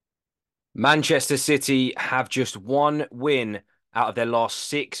Manchester City have just one win out of their last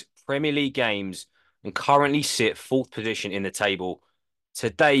six Premier League games and currently sit fourth position in the table.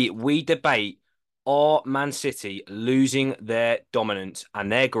 Today, we debate, are Man City losing their dominance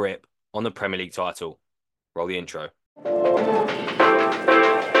and their grip on the Premier League title? Roll the intro.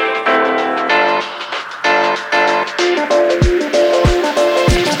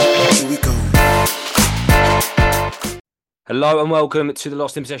 Here we go. Hello and welcome to the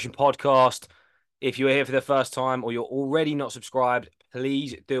Lost in Possession podcast. If you're here for the first time or you're already not subscribed,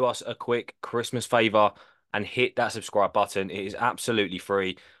 please do us a quick Christmas favor and hit that subscribe button. It is absolutely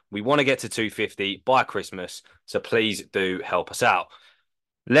free. We want to get to 250 by Christmas, so please do help us out.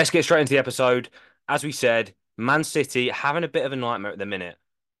 Let's get straight into the episode. As we said, Man City having a bit of a nightmare at the minute,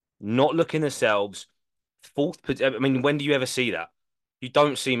 not looking themselves. I mean, when do you ever see that? You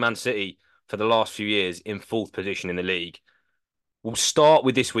don't see Man City for the last few years in fourth position in the league. We'll start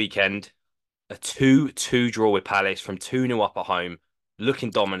with this weekend, a 2-2 draw with Palace from 2-0 up at home, looking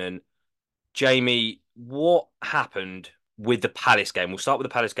dominant. Jamie, what happened with the Palace game? We'll start with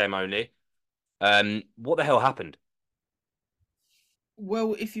the Palace game only. What the hell happened?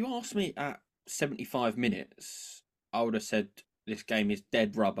 Well, if you asked me at 75 minutes, I would have said this game is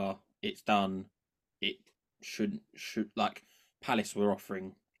dead rubber. It's done. It should like Palace were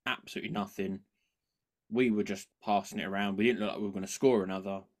offering absolutely nothing. We were just passing it around. We didn't look like we were going to score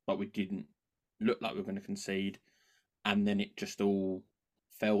another, but we didn't look like we were going to concede. And then it just all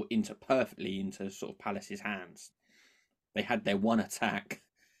fell into perfectly into sort of Palace's hands. They had their one attack,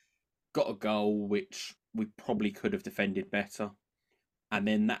 got a goal which we probably could have defended better. And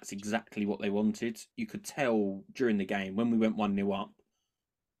then that's exactly what they wanted. You could tell during the game when we went 1-0 up,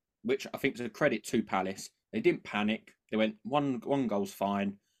 which I think is a credit to Palace. They didn't panic. They went, one goal's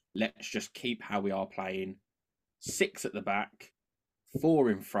fine. Let's just keep how we are playing. 6 at the back, 4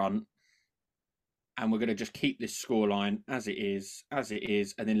 in front. And we're going to just keep this scoreline as it is.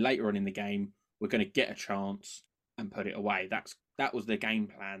 And then later on in the game, we're going to get a chance and put it away. That was the game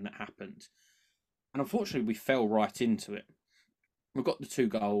plan that happened. And unfortunately, we fell right into it. We got the 2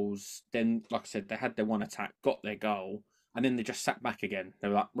 goals. Then, like I said, they had their one attack, got their goal, and then they just sat back again. They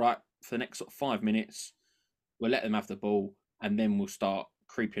were like, right, for the next sort of 5 minutes, we'll let them have the ball, and then we'll start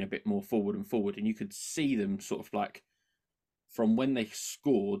creeping a bit more forward and forward. And you could see them sort of like, from when they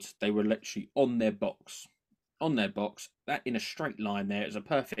scored, they were literally on their box. That in a straight line there. It was a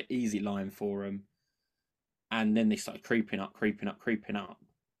perfect, easy line for them. And then they started creeping up.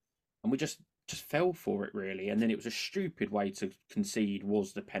 And we just fell for it, really. And then it was a stupid way to concede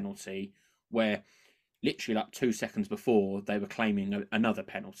was the penalty, where literally like 2 seconds before they were claiming another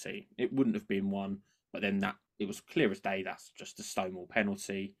penalty. It wouldn't have been one, but then it was clear as day that's just a Stonewall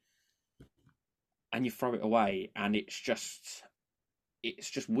penalty. And you throw it away, and it's just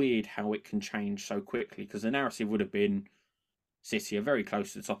weird how it can change so quickly, because the narrative would have been City are very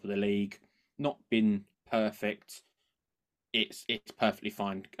close to the top of the league, not been perfect. It's perfectly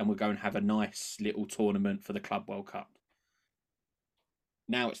fine, and we're going to have a nice little tournament for the Club World Cup.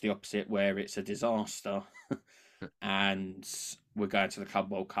 Now it's the opposite, where it's a disaster, and we're going to the Club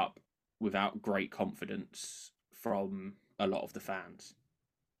World Cup without great confidence from a lot of the fans.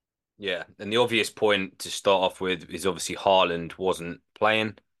 Yeah, and the obvious point to start off with is obviously Haaland wasn't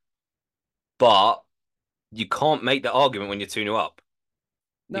playing, but you can't make that argument when you're 2-0 up.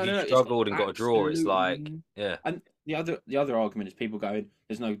 If you No, it's struggled and got a draw, it's like, absolutely. yeah. And the other argument is people going,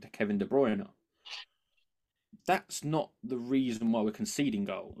 "There's no Kevin De Bruyne." That's not the reason why we're conceding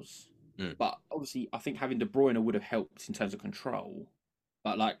goals. Mm. But obviously, I think having De Bruyne would have helped in terms of control.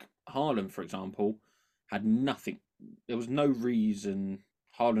 But like Haaland, for example, had nothing. There was no reason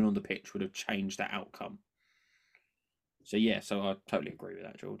Haaland on the pitch would have changed that outcome. So yeah, so I totally agree with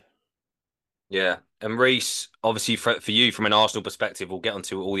that, George. Yeah, and Reece, obviously for you from an Arsenal perspective, we'll get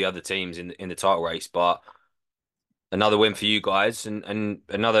onto all the other teams in the title race, but another win for you guys, and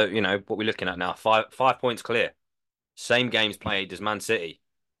another, what we're looking at now, five points clear, same games played as Man City.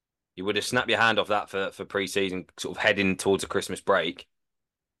 You would have snapped your hand off that for pre-season, sort of heading towards a Christmas break.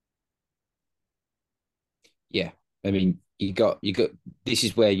 Yeah, I mean, you got. This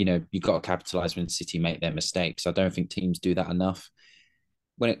is where you got to capitalize when City make their mistakes. I don't think teams do that enough.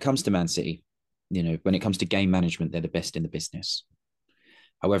 When it comes to Man City, when it comes to game management, they're the best in the business.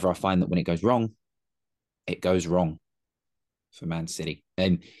 However, I find that when it goes wrong for Man City.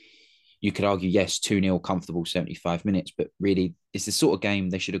 And you could argue, yes, 2-0, comfortable 75 minutes, but really, it's the sort of game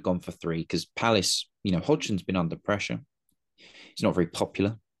they should have gone for 3, because Palace, Hodgson's been under pressure. He's not very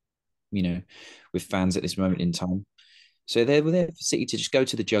popular, with fans at this moment in time. So they were there for City to just go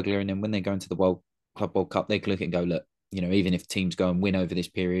to the juggler, and then when they go into the Club World Cup, they can look and go, look, even if teams go and win over this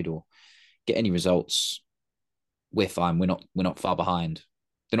period, or get any results, we're fine. We're not far behind.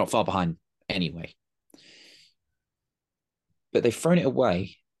 They're not far behind anyway. But they've thrown it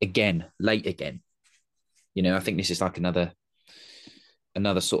away again, late again. I think this is like another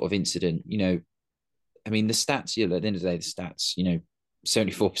sort of incident. I mean, the stats, at the end of the day, the stats,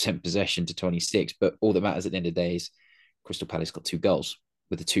 74% possession to 26, but all that matters at the end of the day is Crystal Palace got 2 goals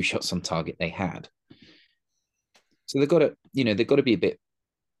with the 2 shots on target they had. So they've got to be a bit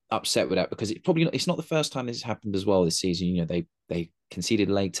upset with that, because it's not the first time this has happened as well this season. They conceded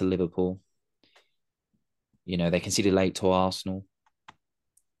late to Liverpool. They conceded late to Arsenal.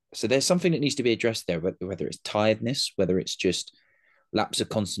 So there's something that needs to be addressed there, whether it's tiredness, whether it's just lapse of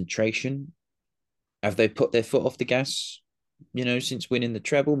concentration. Have they put their foot off the gas, since winning the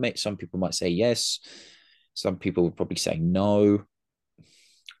treble? Some people might say yes. Some people would probably say no.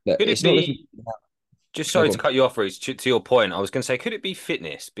 But Could it it's not looking. be, just No, sorry go to on. cut you off, Reece, to your point, I was going to say, could it be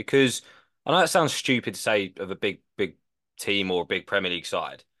fitness? Because I know that sounds stupid to say of a big team or a big Premier League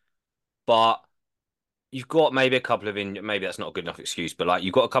side, but you've got maybe a couple of maybe that's not a good enough excuse, but like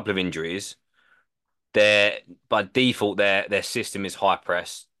you've got a couple of injuries. They're by default their system is high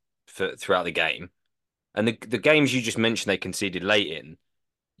press throughout the game. And the games you just mentioned they conceded late in,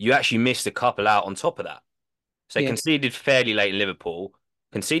 you actually missed a couple out on top of that. So they Yeah, conceded fairly late in Liverpool,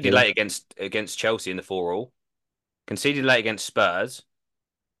 conceded Villa. late against Chelsea in the 4-all, conceded late against Spurs,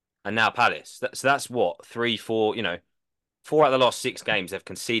 and now Palace. So that's what, 3, 4, 4 out of the last 6 games they've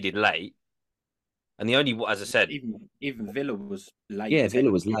conceded late. And the only, as I said, Even Villa was late Yeah,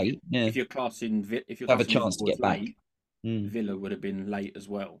 Villa was technically. late. Yeah, If you're have a classing chance to Liverpool as get back. late, Mm. Villa would have been late as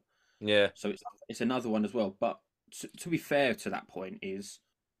well. yeah, So it's another one as well. But to be fair to that point is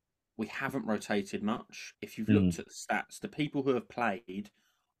we haven't rotated much. If you've Mm. looked at the stats, the people who have played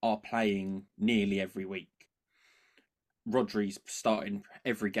are playing nearly every week. Rodri's starting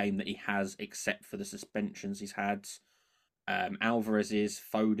every game that he has, except for the suspensions he's had. Alvarez is,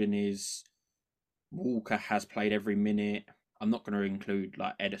 Foden is, Walker has played every minute. I'm not going to include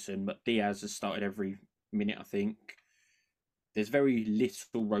like Edison, but Diaz has started every minute, I think. There's very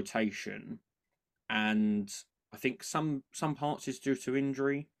little rotation, and I think some parts is due to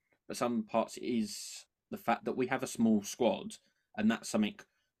injury, but some parts is the fact that we have a small squad, and that's something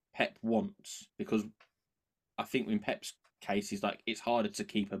Pep wants, because I think in Pep's case, is like it's harder to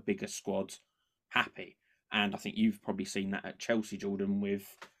keep a bigger squad happy, and I think you've probably seen that at Chelsea, Jordan,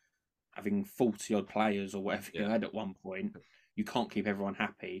 with having 40 odd players or whatever you yeah. had at one point. You can't keep everyone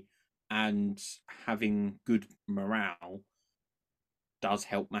happy, and having good morale does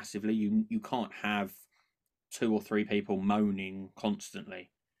help massively. You can't have 2 or 3 people moaning constantly.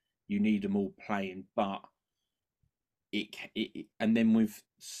 You need them all playing, but and then with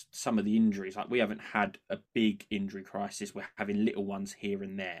some of the injuries, like we haven't had a big injury crisis. We're having little ones here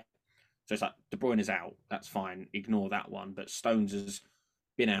and there. So it's like De Bruyne is out. That's fine. Ignore that one. But Stones has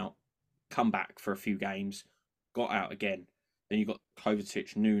been out, come back for a few games, got out again. Then you've got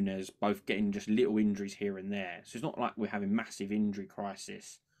Kovacic, Nunes, both getting just little injuries here and there. So it's not like we're having massive injury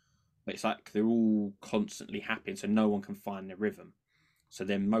crisis, but it's like they're all constantly happening, so no one can find their rhythm. So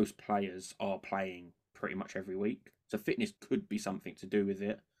then most players are playing pretty much every week. So fitness could be something to do with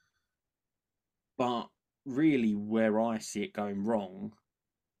it. But really, where I see it going wrong,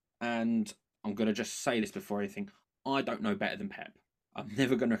 and I'm going to just say this before anything, I don't know better than Pep. I'm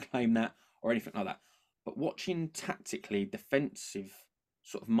never going to claim that or anything like that. But watching tactically defensive,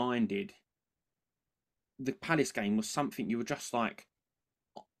 sort of minded, the Palace game was something you were just like,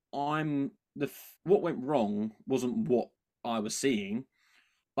 what went wrong wasn't what I was seeing,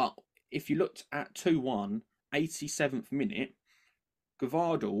 but if you looked at 2-1, 87th minute,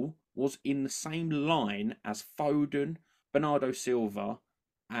 Gavardal was in the same line as Foden, Bernardo Silva,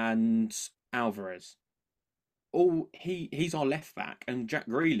 and Alvarez. He's our left back, and Jack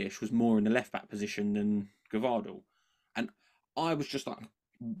Grealish was more in the left back position than Gavardal. And I was just like,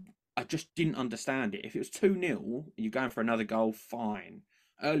 I just didn't understand it. If it was 2-0, you're going for another goal, fine.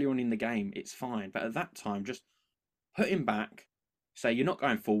 Earlier on in the game, it's fine. But at that time, just put him back, say, you're not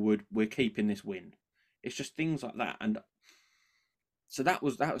going forward, we're keeping this win. It's just things like that. And so that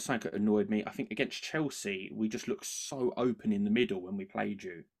was something that annoyed me. I think against Chelsea, we just looked so open in the middle when we played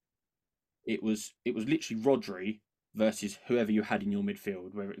you. It was literally Rodri versus whoever you had in your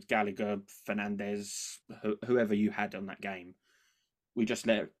midfield, whether it's Gallagher, Fernandez, whoever you had on that game. We just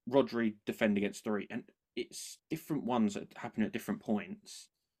let Rodri defend against 3, and it's different ones that happen at different points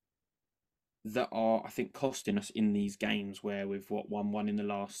that are, I think, costing us in these games where we've won one in the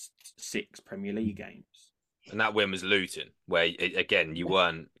last 6 Premier League games. And that win was Luton, where again you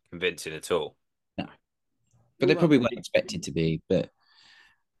weren't convincing at all. No, but they probably weren't expected to be. But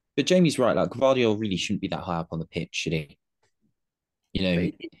But Jamie's right. Like Guardiola really shouldn't be that high up on the pitch, should he? You But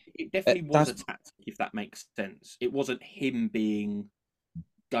know, it definitely was that's a tactic, if that makes sense. It wasn't him being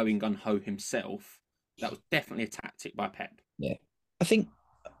going gun ho himself. That was definitely a tactic by Pep. yeah. I think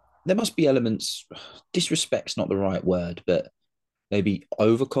there must be elements. Disrespect's not the right word, but maybe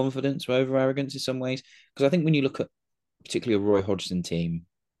overconfidence or over arrogance in some ways. Because I think when you look at particularly a Roy Hodgson team,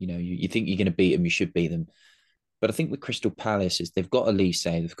 you think you're going to beat them, you should beat them. But I think with Crystal Palace is they've got Elise,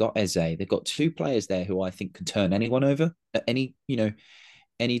 they've got Eze, they've got two players there who I think can turn anyone over at any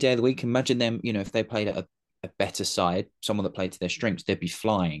day of the week. Imagine them, if they played at a better side, someone that played to their strengths, they'd be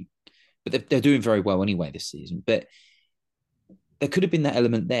flying. But they're doing very well anyway this season. But there could have been that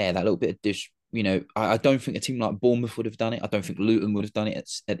element there, that little bit of dish. I don't think a team like Bournemouth would have done it. I don't think Luton would have done it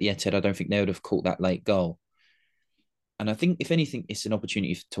at the Etihad. I don't think they would have caught that late goal. And I think, if anything, it's an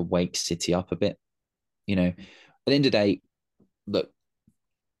opportunity to wake City up a bit. At the end of the day, look,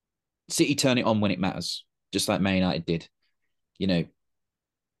 City turn it on when it matters, just like Man United did. You know,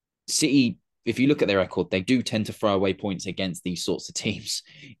 City, if you look at their record, they do tend to throw away points against these sorts of teams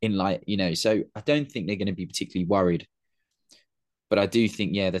so I don't think they're going to be particularly worried. But I do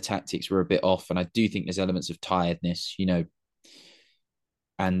think, yeah, the tactics were a bit off, and I do think there's elements of tiredness,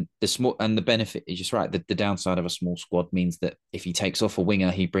 and the benefit is just right. The downside of a small squad means that if he takes off a winger,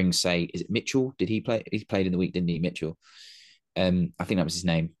 he brings, say, is it Mitchell? Did he play? He played in the week, didn't he, Mitchell? I think that was his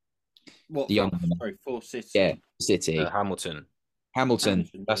name. What The young for? one. Sorry, for Yeah, City. City. Hamilton. Hamilton, Hamilton,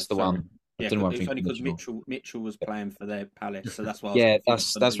 yeah, that's the sorry. one. I Yeah, don't know why I'm it's only thinking because Mitchell. Mitchell was playing for their Palace, so that's why I was Yeah,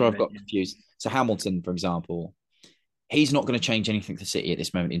 confused. that's where I've got confused. So Hamilton, for example, he's not going to change anything for City at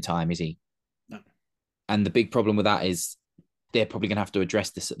this moment in time, is he? No. And the big problem with that is they're probably going to have to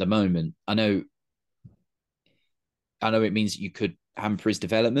address this at the moment. I know it means that you could hamper his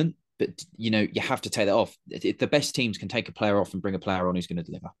development, but you have to take that off. The best teams can take a player off and bring a player on who's going to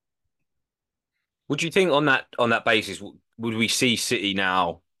deliver. Would you think on that basis, would we see City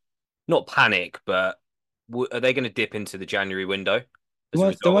now not panic, but are they going to dip into the January window They as a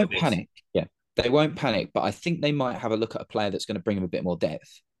won't, they result of won't this? panic. Yeah, they won't panic, but I think they might have a look at a player that's going to bring them a bit more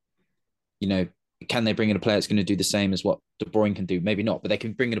depth. You know, can they bring in a player that's going to do the same as what De Bruyne can do? Maybe not, but they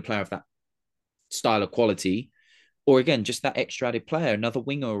can bring in a player of that style of quality, or again, just that extra added player, another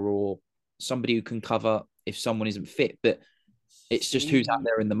winger or somebody who can cover if someone isn't fit. But it's just who's out See,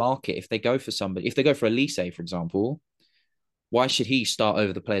 there in the market. If they go for somebody, if they go for Elise, for example, why should he start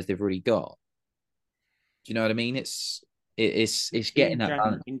over the players they've already got? Do you know what I mean? It's getting that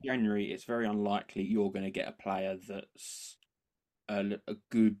balance. in January, it's very unlikely you're going to get a player that's a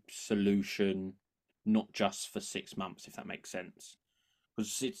good solution, not just for 6 months, if that makes sense.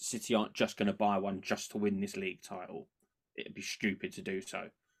 Because City aren't just going to buy one just to win this league title. It'd be stupid to do so.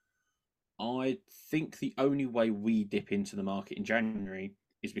 I think the only way we dip into the market in January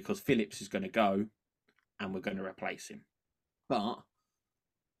is because Phillips is going to go and we're going to replace him. But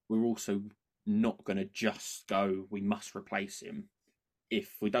we're also not going to just go, we must replace him.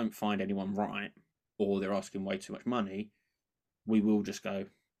 If we don't find anyone right or they're asking way too much money, we will just go,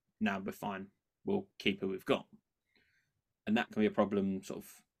 no, we're fine. We'll keep who we've got. And that can be a problem sort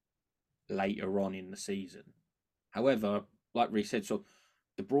of later on in the season. However, like Reece said, so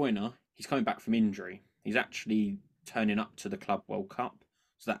De Bruyne, he's coming back from injury. He's actually turning up to the Club World Cup.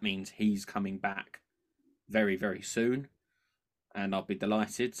 So that means he's coming back very, very soon. And I'll be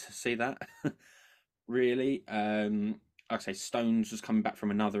delighted to see that. Really. Like I say, Stones was coming back from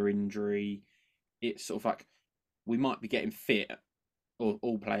another injury. It's sort of like we might be getting fit, or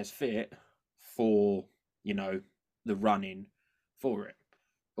all players fit, for, the running for it.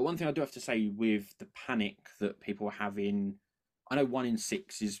 But one thing I do have to say with the panic that people are having, I know 1 in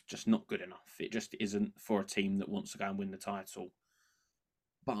 6 is just not good enough. It just isn't for a team that wants to go and win the title.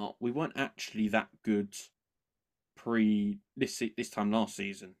 But we weren't actually that good pre this time last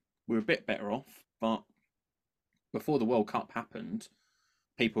season. We were a bit better off, but before the World Cup happened,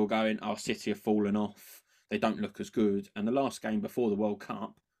 people were going, "Our City have fallen off. They don't look as good." And the last game before the World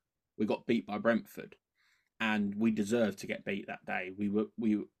Cup, we got beat by Brentford, and we deserved to get beat that day.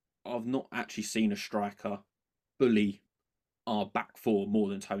 I've not actually seen a striker bully our back four more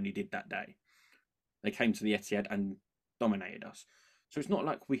than Tony did that day. They came to the Etihad and dominated us. So it's not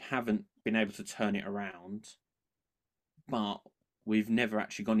like we haven't been able to turn it around, but we've never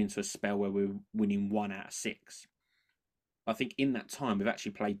actually gone into a spell where we're winning 1 out of 6. I think in that time we've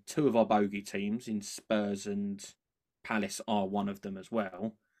actually played two of our bogey teams in Spurs, and Palace are one of them as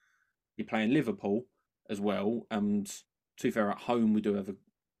well. You're playing Liverpool as well, and to be fair, at home we do have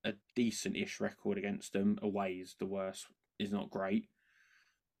a decent-ish record against them. Away is the worst, is not great.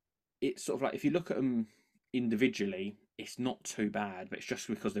 It's sort of like if you look at them individually, it's not too bad, but it's just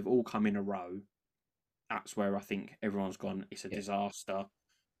because they've all come in a row. That's where I think everyone's gone. It's a Yeah. disaster.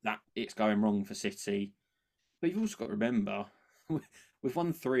 That it's going wrong for City. But you've also got to remember, we've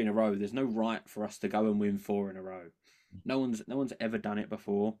won 3 in a row. There's no right for us to go and win 4 in a row. No one's ever done it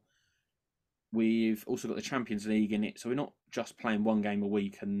before. We've also got the Champions League in it, so we're not just playing one game a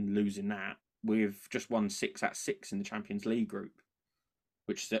week and losing that. We've just won 6 out of 6 in the Champions League group,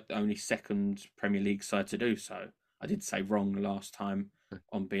 which is the only second Premier League side to do so. I did say wrong last time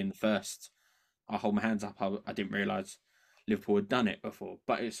on being the first. I hold my hands up. I didn't realise Liverpool had done it before,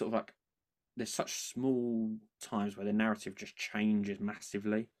 but it's sort of like there's such small times where the narrative just changes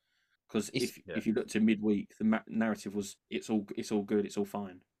massively. Because if you look to midweek, the narrative was it's all good, it's all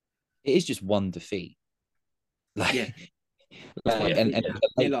fine. It is just one defeat. Yeah, Like, and yeah.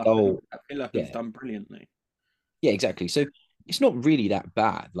 a late goal. Villa have Yeah, done brilliantly. yeah, exactly. So it's not really that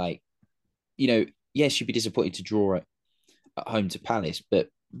bad. Like, yes, you'd be disappointed to draw at home to Palace, but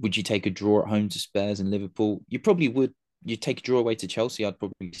would you take a draw at home to Spurs and Liverpool? You probably would. You'd take a draw away to Chelsea, I'd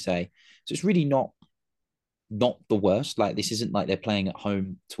probably say. So it's really not the worst. Like, this isn't like they're playing at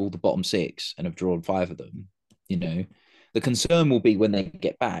home to all the bottom 6 and have drawn 5 of them. The concern will be when they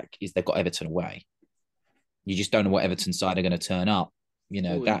get back is they've got Everton away. You just don't know what Everton side are going to turn up.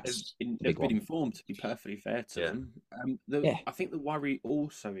 Well, That's a they've big been one. informed, to be perfectly fair to Yeah. them. Yeah, I think the worry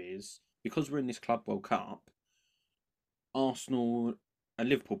also is because we're in this Club World Cup, Arsenal and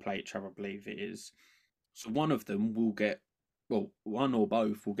Liverpool play each other, I believe it is. So one of them will get, well, one or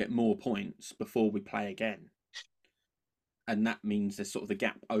both will get more points before we play again. And that means there's sort of the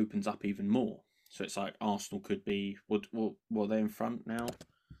gap opens up even more. So it's like Arsenal could be, what they're in front now?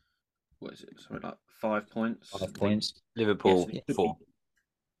 What is it? Something like 5 points? 5 points. Yes, Liverpool it could 4.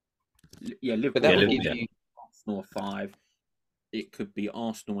 yeah, But Liverpool that Yeah, would four, give yeah. you, Arsenal 5. It could be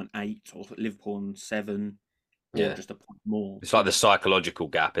Arsenal and 8, or Liverpool and 7, or Yeah. just a point more. It's like the psychological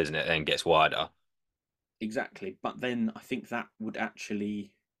gap, isn't it? Then gets wider. Exactly. But then I think that would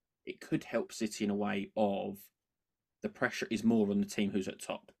actually, it could help City in a way of the pressure is more on the team who's at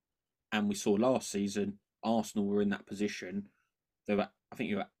top. And we saw last season, Arsenal were in that position. They were, I think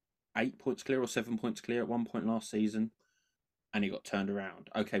you were 8 points clear or 7 points clear at one point last season, and it got turned around.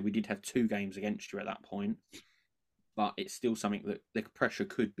 Okay, we did have 2 games against you at that point, but it's still something that the pressure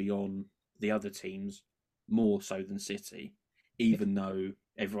could be on the other teams more so than City, even though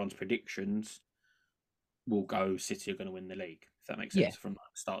everyone's predictions will go City are going to win the league, if that makes yeah. sense, from the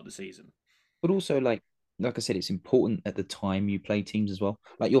start of the season. But also, like I said, it's important at the time you play teams as well.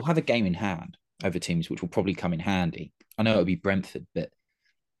 Like, you'll have a game in hand over teams, which will probably come in handy. I know it'll be Brentford, but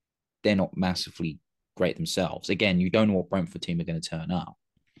they're not massively great themselves. Again, you don't know what Brentford team are going to turn up.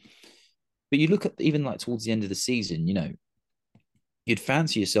 But you look at even like towards the end of the season, you'd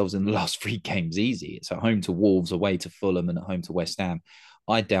fancy yourselves in the last 3 games easy. It's at home to Wolves, away to Fulham, and at home to West Ham.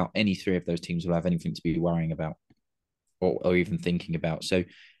 I doubt any 3 of those teams will have anything to be worrying about or even thinking about. So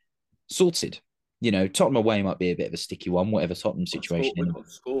sorted. Tottenham away might be a bit of a sticky one, whatever Tottenham situation. We've got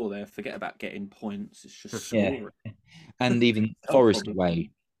to score there. Forget about getting points. It's just Yeah. scoring. And even No Forest problem.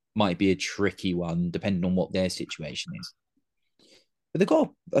 away might be a tricky one, depending on what their situation is. But they've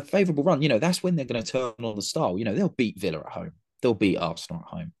got a favourable run. That's when they're going to turn on the style. They'll beat Villa at home. They'll beat Arsenal at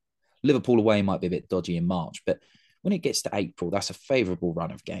home. Liverpool away might be a bit dodgy in March, but when it gets to April, that's a favourable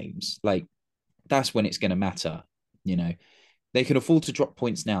run of games. Like, that's when it's going to matter. They can afford to drop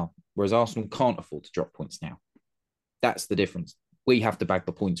points now, whereas Arsenal can't afford to drop points now. That's the difference. We have to bag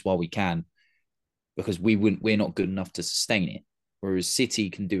the points while we can because we're not good enough to sustain it. Whereas City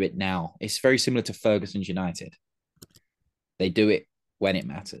can do it now. It's very similar to Ferguson's United. They do it when it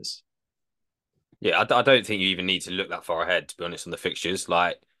matters. Yeah, I don't think you even need to look that far ahead, to be honest, on the fixtures.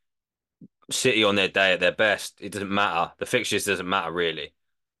 Like, City on their day at their best, it doesn't matter. The fixtures doesn't matter really.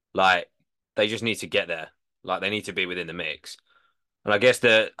 Like, they just need to get there. Like, they need to be within the mix. And I guess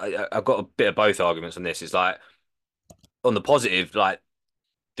I've got a bit of both arguments on this. It's like, on the positive, like,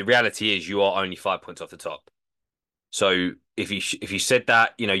 the reality is you are only 5 points off the top. So if you said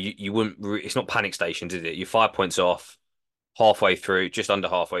that, you wouldn't. It's not panic stations, is it? You're 5 points off, halfway through, just under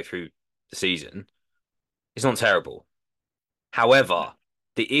halfway through the season. It's not terrible. However,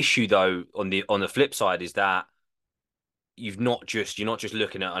 the issue though on the flip side is that you're not just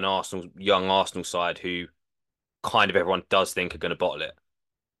looking at an young Arsenal side who kind of everyone does think are going to bottle it.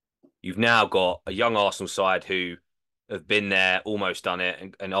 You've now got a young Arsenal side who have been there, almost done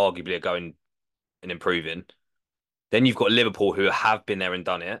it, and arguably are going and improving. Then you've got Liverpool who have been there and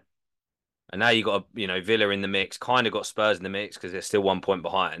done it. And now you've got Villa in the mix, kind of got Spurs in the mix because they're still 1 point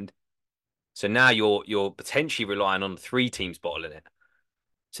behind. So now you're potentially relying on 3 teams bottling it.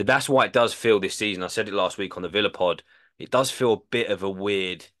 So that's why it does feel this season. I said it last week on the Villa pod. it does feel a bit of a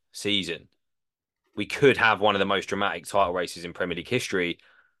weird season. We could have one of the most dramatic title races in Premier League history,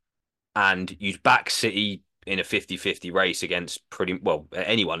 and you'd back City in a 50-50 race against pretty well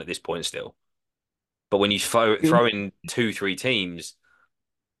anyone at this point still. But when you throw in two, three teams,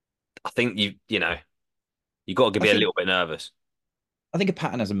 I think you got to I be a think little bit nervous. I think a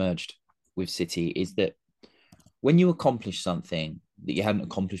pattern has emerged with City is that when you accomplish something that you hadn't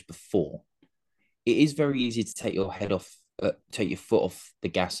accomplished before, it is very easy to take your foot off the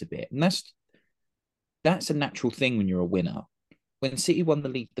gas a bit, and that's a natural thing when you're a winner. When City won the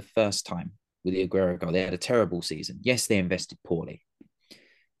league the first time with the Aguero goal, they had a terrible season. Yes, they invested poorly,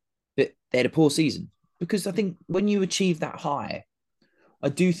 but they had a poor season because I think when you achieve that high, I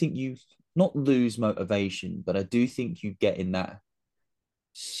do think you not lose motivation, but I do think you get in that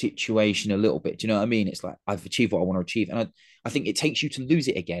situation a little bit. Do you know what I mean? It's like I've achieved what I want to achieve, and I think it takes you to lose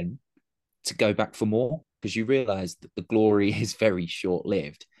it again to go back for more because you realize that the glory is very short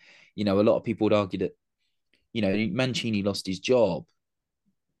lived. A lot of people would argue that Mancini lost his job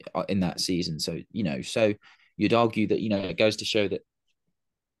in that season, so you'd argue that it goes to show that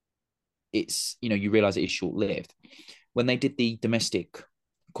it's you realize it is short lived. When they did the domestic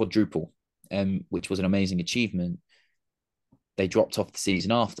quadruple, which was an amazing achievement, they dropped off the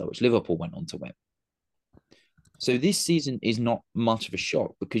season after, which Liverpool went on to win. So this season is not much of a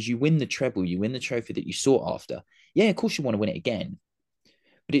shock because you win the treble, you win the trophy that you sought after. Yeah, of course you want to win it again,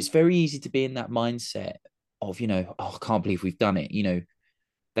 but it's very easy to be in that mindset of, oh, I can't believe we've done it.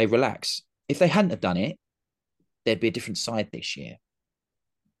 They relax. If they hadn't have done it, there'd be a different side this year.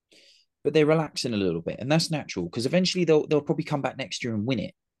 But they're relaxing a little bit, and that's natural because eventually they'll probably come back next year and win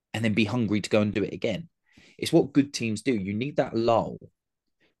it, and then be hungry to go and do it again. It's what good teams do. You need that lull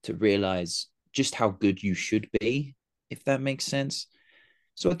to realize just how good you should be, if that makes sense.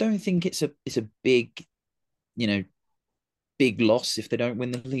 So I don't think it's a big, big loss if they don't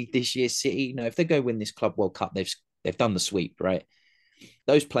win the league this year. City, if they go win this Club World Cup, they've done the sweep, right?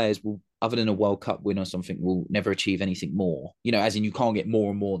 Those players will, other than a World Cup win or something, will never achieve anything more. As in you can't get more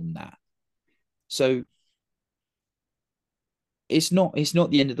and more than that. So it's not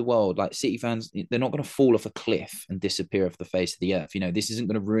the end of the world. Like City fans, they're not going to fall off a cliff and disappear off the face of the earth. This isn't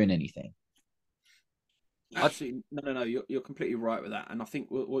going to ruin anything. Absolutely, no. You're completely right with that, and I think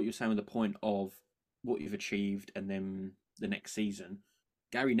what you're saying with the point of what you've achieved, and then the next season,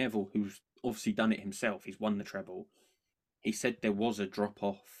 Gary Neville, who's obviously done it himself, he's won the treble. He said there was a drop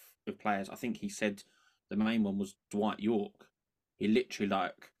off of players. I think he said the main one was Dwight York. He literally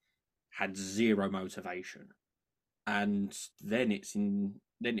had zero motivation, and then it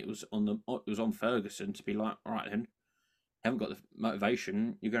was on Ferguson to be like, all right then, haven't got the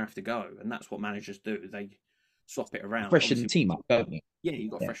motivation, you're gonna have to go, and that's what managers do. They swap it around. Freshen the team up, don't you? Yeah, you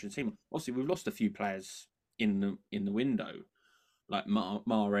got to freshen the team. Obviously, we've lost a few players in the window, like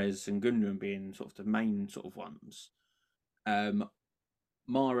Mahrez and Gundogan being sort of the main sort of ones.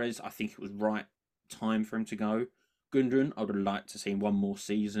 Mahrez, I think it was right time for him to go. Gundogan, I would have liked to see one more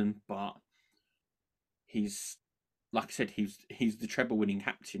season, but he's like I said, he's the treble winning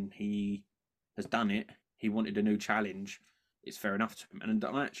captain. He has done it. He wanted a new challenge. It's fair enough to him, and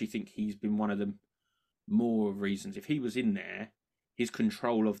I actually think he's been one of the more reasons. If he was in there, his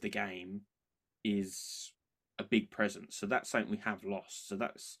control of the game is a big presence. So that's something we have lost. So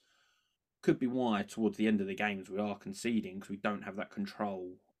that's could be why towards the end of the games we are conceding because we don't have that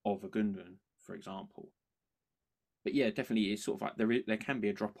control of a Gundogan, for example. But yeah, definitely it's sort of like there can be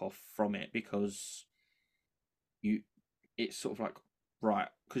a drop off from it because it's sort of like right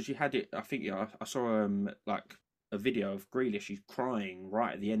because you had it. I think I saw like a video of Grealish. He's crying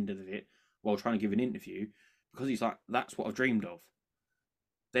right at the end of it while trying to give an interview because he's like, that's what I've dreamed of.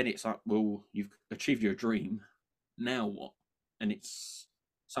 Then it's like, well, you've achieved your dream. Now what? And it's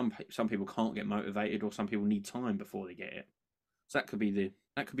some people can't get motivated, or some people need time before they get it. So that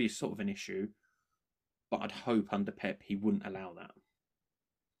could be sort of an issue. But I'd hope under Pep he wouldn't allow that.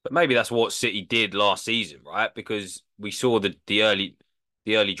 But maybe that's what City did last season, right? Because we saw the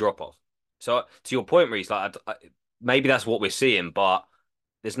early drop off. So to your point, Reece, maybe that's what we're seeing, but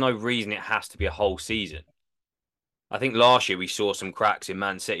there's no reason it has to be a whole season. I think last year we saw some cracks in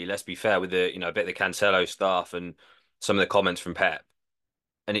Man City. Let's be fair with the a bit of the Cancelo stuff and some of the comments from Pep,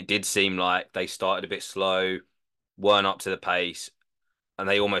 and it did seem like they started a bit slow, weren't up to the pace, and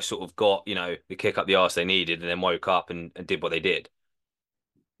they almost sort of got the kick up the arse they needed, and then woke up and did what they did.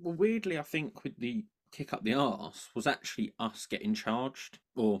 Well, weirdly, I think with the kick up the arse was actually us getting charged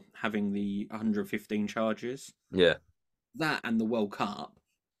or having the 115 charges. Yeah. That and the World Cup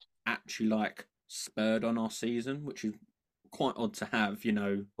actually spurred on our season, which is quite odd to have.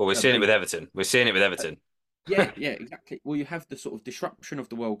 Well, we're seeing it with Everton. We're seeing it with Everton. Yeah, yeah, exactly. Well, you have the sort of disruption of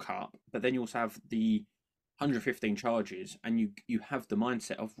the World Cup, but then you also have the 115 charges, and you have the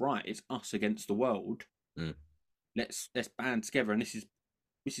mindset of right, it's us against the world. Mm. Let's band together, and this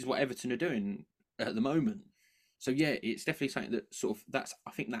is what Everton are doing at the moment. So yeah, it's definitely something that sort of that's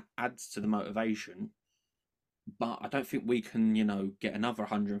I think that adds to the motivation. But I don't think we can, get another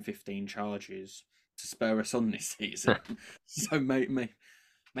 115 charges to spur us on this season. So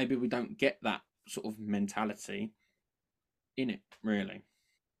maybe we don't get that sort of mentality in it, really.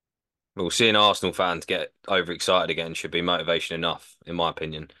 Well, seeing Arsenal fans get overexcited again should be motivation enough, in my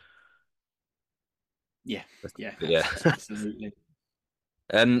opinion. Yeah, yeah, But yeah. absolutely.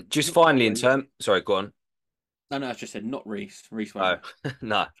 Just Not finally, in Reece. term, sorry, go on. No, no, I just said not Reece. Reece Oh, won't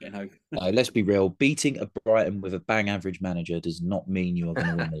no. get an No, let's be real. Beating a Brighton with a bang average manager does not mean you are going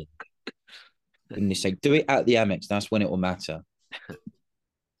to win the league. For goodness sake, do it at the Amex. That's when it will matter.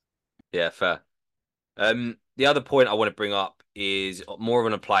 Yeah, fair. The other point I want to bring up is more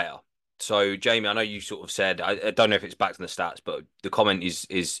on a player. So, Jamie, I know you sort of said I don't know if it's back to the stats, but the comment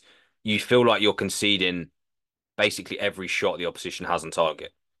is you feel like you're conceding basically every shot the opposition has on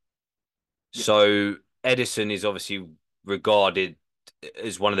target. Yeah, So Edison is obviously regarded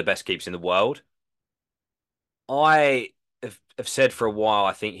as one of the best keepers in the world. I have said for a while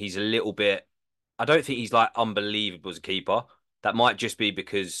I think he's a little bit. I don't think he's like unbelievable as a keeper. That might just be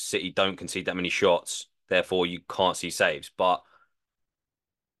because City don't concede that many shots, therefore you can't see saves. But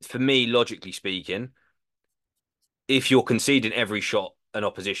for me, logically speaking, if you're conceding every shot an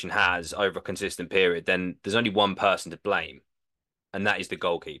opposition has over a consistent period, then there's only one person to blame, and that is the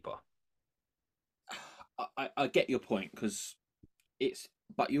goalkeeper. I get your point because it's,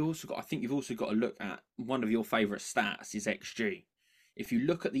 but you also got, I think you've also got to look at one of your favourite stats is XG. If you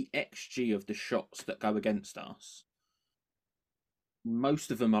look at the XG of the shots that go against us,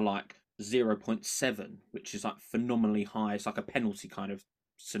 most of them are like 0.7, which is like phenomenally high. It's like a penalty kind of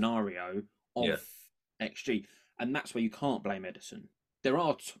scenario Yeah, of XG, and that's where you can't blame Edison. There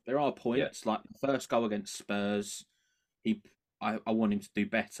are yeah, points like the first goal against Spurs. He, I want him to do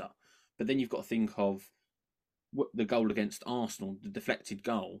better, but then you've got to think of the goal against Arsenal, the deflected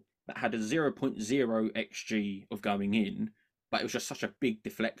goal that had a zero point zero xG of going in, but it was just such a big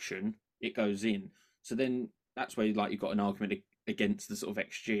deflection, it goes in. So then that's where like you've got an argument against the sort of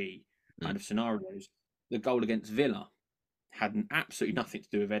xG mm, kind of scenarios. The goal against Villa had absolutely nothing to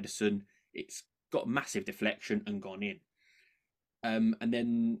do with Edison. It's got a massive deflection and gone in. And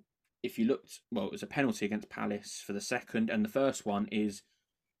then if you looked, well, it was a penalty against Palace for the second, and the first one is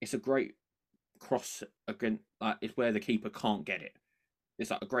it's a great cross again. Like it's where the keeper can't get it.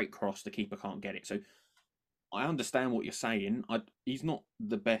 It's like a great cross, the keeper can't get it. So I understand what you're saying. He's not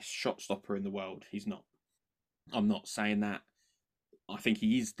the best shot stopper in the world. He's not. I'm not saying that. I think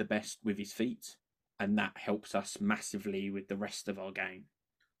he is the best with his feet, and that helps us massively with the rest of our game.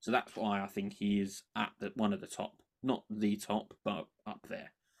 So that's why I think he is at one of the top, not the top, but up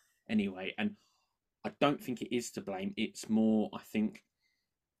there. Anyway, and I don't think it is to blame. It's more, I think,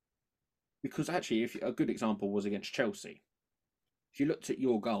 because actually, if a good example was against Chelsea, if you looked at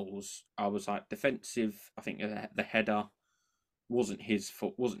your goals, I was like defensive. I think the header wasn't his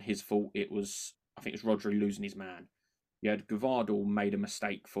fault. Wasn't his fault. It was I think it was Rodri losing his man. You had Gavardal made a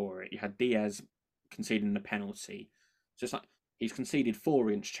mistake for it. You had Diaz conceding a penalty. So it's like he's conceded four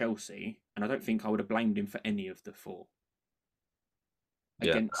against Chelsea, and I don't think I would have blamed him for any of the four.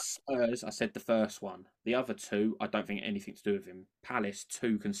 yeah, Against Spurs, I said the first one. The other two, I don't think anything to do with him. Palace,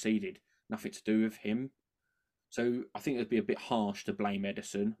 two conceded, nothing to do with him. So I think it'd be a bit harsh to blame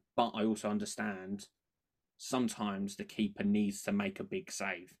Edison, but I also understand sometimes the keeper needs to make a big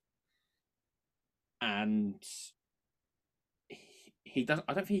save. And he does.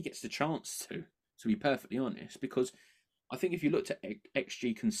 I don't think he gets the chance to be perfectly honest, because I think if you looked at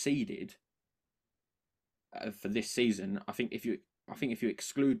XG conceded for this season, I think if you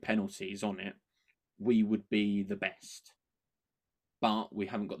exclude penalties on it, we would be the best. But we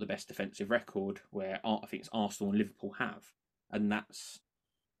haven't got the best defensive record, where I think it's Arsenal and Liverpool have, and that's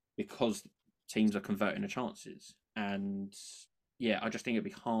because teams are converting the chances. And yeah, I just think it'd be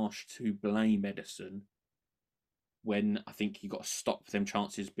harsh to blame Edison when I think you got to stop them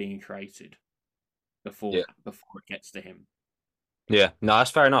chances being created yeah, before it gets to him. yeah. No,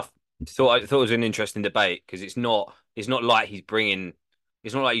 that's fair enough. I thought it was an interesting debate because it's not like he's bringing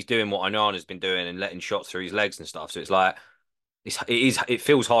it's not like he's doing what Onana's been doing and letting shots through his legs and stuff. So it's like it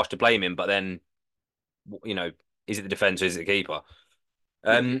feels harsh to blame him, but then you know, is it the defender, is it the keeper?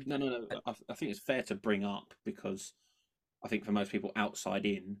 Yeah, Um, no, no, no. I think it's fair to bring up because I think for most people outside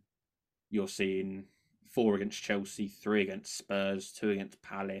in, you're seeing four against Chelsea, three against Spurs, two against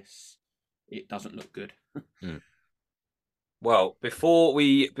Palace. It doesn't look good. Hmm. Well, before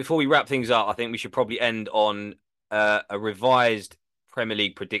we wrap things up, I think we should probably end on a revised Premier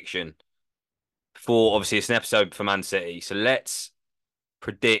League prediction. For obviously, it's an episode for Man City, so let's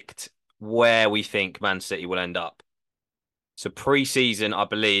predict where we think Man City will end up. So pre-season, I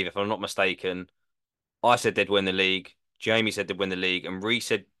believe, if I'm not mistaken, I said they'd win the league. Jamie said they'd win the league, and Reece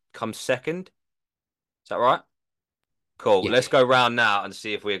said come second. Is that right? Cool. Yeah, Let's go round now and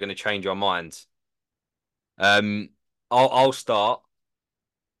see if we're going to change our minds. Um, I'll start.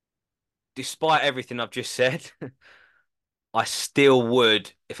 Despite everything I've just said, I still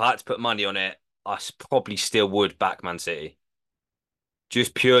would, if I had to put money on it, probably still would back Man City.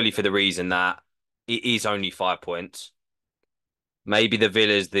 Just purely for the reason that it is only 5 points. Maybe the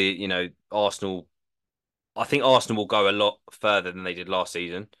Villas, Arsenal. I think Arsenal will go a lot further than they did last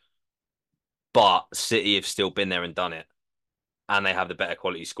season, but City have still been there and done it, and they have the better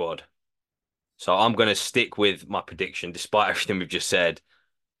quality squad. So I'm going to stick with my prediction, despite everything we've just said,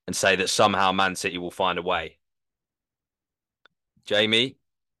 and say that somehow Man City will find a way. Jamie,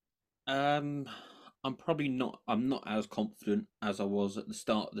 Um, I'm probably not. I'm not as confident as I was at the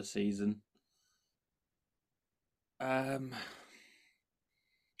start of the season. Um,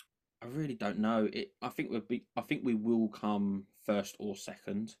 I really don't know. I think we'll be. I think we will come first or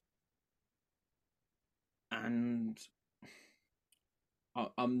second, and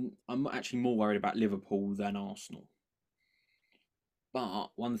I'm actually more worried about Liverpool than Arsenal. But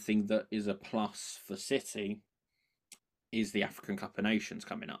one thing that is a plus for City is the African Cup of Nations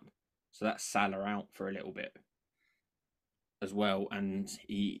coming up. So that's Salah out for a little bit as well, and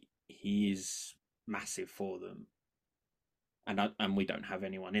he is massive for them, and we don't have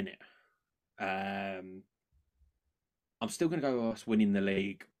anyone in it. Um, I'm still going to go with us winning the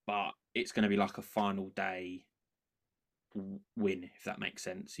league, but it's going to be like a final day win, if that makes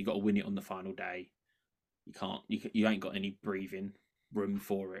sense. You got to win it on the final day. You can't. You ain't got any breathing room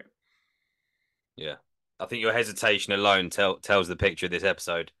for it. yeah, I think your hesitation alone tells the picture of this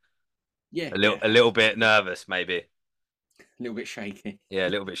episode. Yeah, A little bit nervous, maybe. a little bit shaky. Yeah, a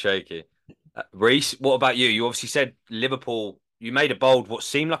little bit shaky. Reece, what about you? You obviously said Liverpool. You made what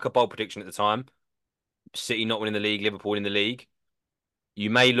seemed like a bold prediction at the time. City not winning the league, Liverpool in the league. You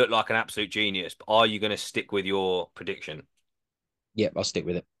may look like an absolute genius, but are you going to stick with your prediction? yeah, I'll stick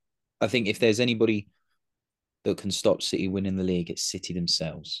with it. I think if there's anybody that can stop City winning the league, it's City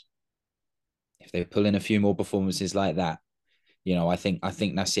themselves. If they pull in a few more performances like that, I think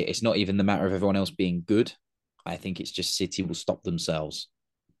that's it. It's not even the matter of everyone else being good. I think it's just City will stop themselves.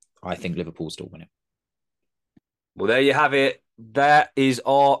 I think Liverpool still win it. Well, there you have it. That is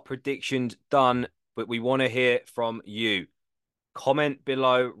our predictions done, but we want to hear from you. Comment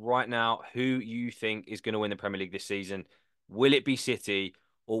below right now who you think is going to win the Premier League this season. Will it be City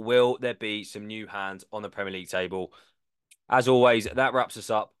or will there be some new hands on the Premier League table? As always, that wraps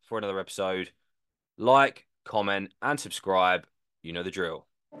us up for another episode. Like, comment, and subscribe. You know the drill.